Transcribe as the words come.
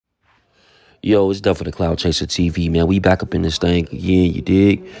Yo, it's definitely Cloud Chaser TV, man. We back up in this thing again, you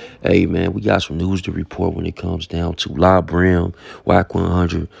dig? Hey, man, we got some news to report when it comes down to Brim, Wack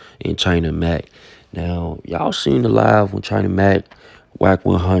 100, and China Mac. Now, y'all seen the live when China Mac, Wack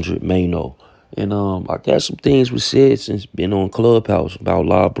 100, Mano. And I got some things was said since been on Clubhouse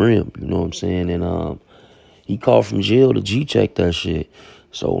about Brim, you know what I'm saying? And he called from jail to G-check that shit.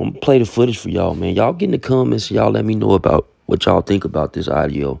 So I'm gonna play the footage for y'all, man. Y'all get in the comments, y'all let me know about what y'all think about this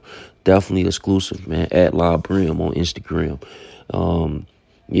audio. Definitely exclusive, man. At Brim on Instagram.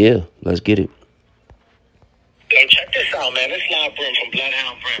 Yeah, let's get it. Yo, check this out, man. This Brim from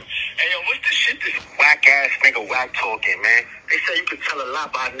Bloodhound Brim. Hey, yo, what's the shit this whack-ass nigga Wack talking, man? They say you can tell a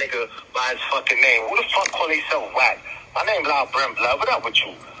lot by a nigga by his fucking name. Who the fuck call himself Wack? My name Brim, blood. What up with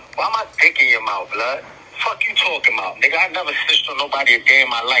you? Why am I dick in your mouth, blood? Fuck you talking about, nigga? I never snitched on nobody a day in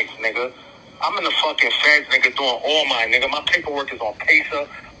my life, nigga. I'm in the fucking feds, nigga, doing all mine, nigga. My paperwork is on Pacer.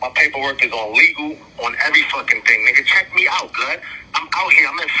 My paperwork is on legal, on every fucking thing, nigga. Check me out, blood. I'm out here.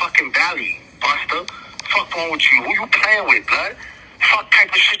 I'm in fucking Valley, buster. Fuck wrong with you? Who you playing with, blood? Fuck type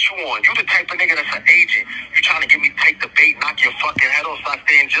of shit you on? You the type of nigga that's an agent. You trying to get me to take the bait, knock your fucking head off so I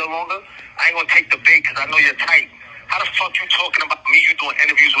stay in jail longer? I ain't gonna take the bait because I know you're tight. How the fuck you talking about me? You doing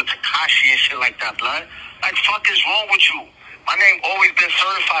interviews with Takashi and shit like that, blood? Like, fuck is wrong with you? My name always been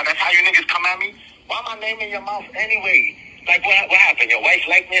certified. That's how you niggas come at me? Why my name in your mouth anyway? Like, what happened? Your wife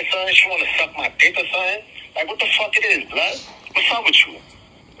like me or something? She want to suck my dick or something? Like, what the fuck it is, blood? What's up with you?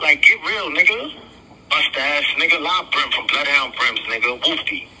 Like, get real, nigga. Bust ass, nigga. Brim from Bloodhound Brims, nigga.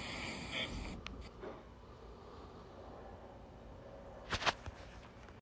 Woofy.